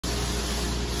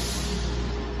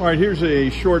All right, here's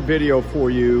a short video for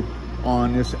you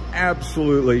on this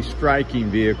absolutely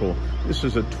striking vehicle. This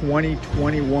is a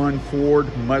 2021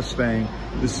 Ford Mustang.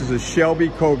 This is a Shelby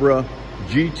Cobra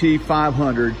GT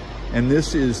 500, and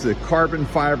this is the carbon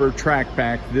fiber track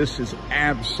pack. This is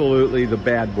absolutely the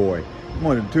bad boy. I'm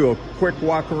going to do a quick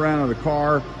walk around of the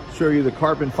car, show you the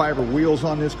carbon fiber wheels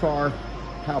on this car.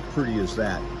 How pretty is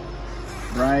that,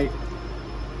 right?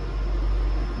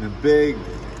 The big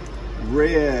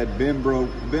red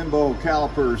bimbo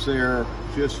calipers there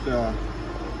just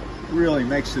really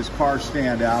makes this car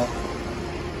stand out.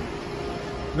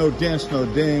 No dents, no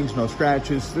dings, no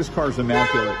scratches. This car's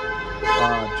immaculate.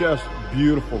 Just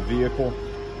beautiful vehicle.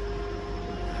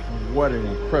 What an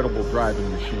incredible driving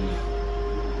machine.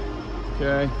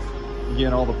 Okay,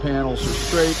 again, all the panels are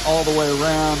straight all the way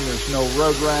around. There's no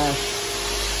road rash.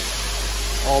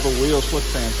 All the wheels look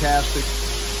fantastic.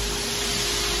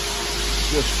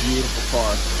 Just beautiful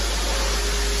car.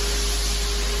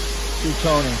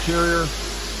 Two-tone interior.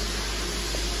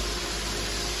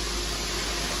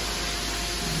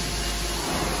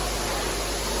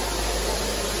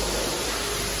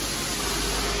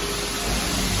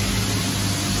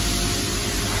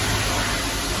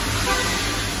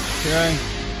 Okay.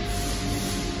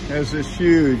 Has this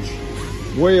huge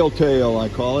whale tail, I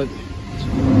call it.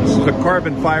 This is a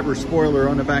carbon fiber spoiler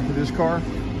on the back of this car.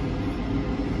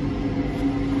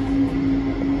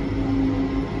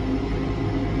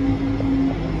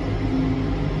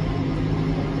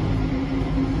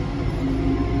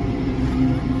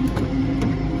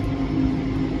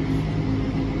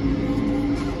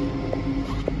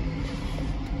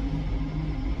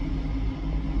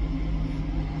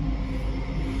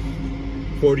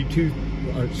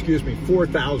 Excuse me,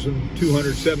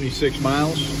 4,276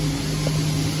 miles.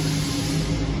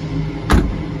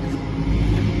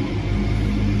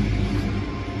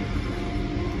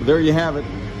 There you have it.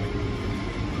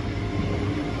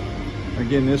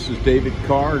 Again, this is David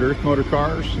Carr at Earth Motor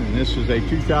Cars, and this is a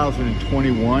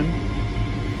 2021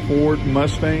 Ford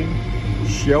Mustang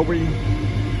Shelby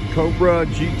Cobra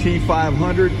GT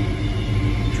 500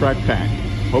 track pack.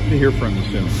 Hope to hear from you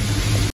soon.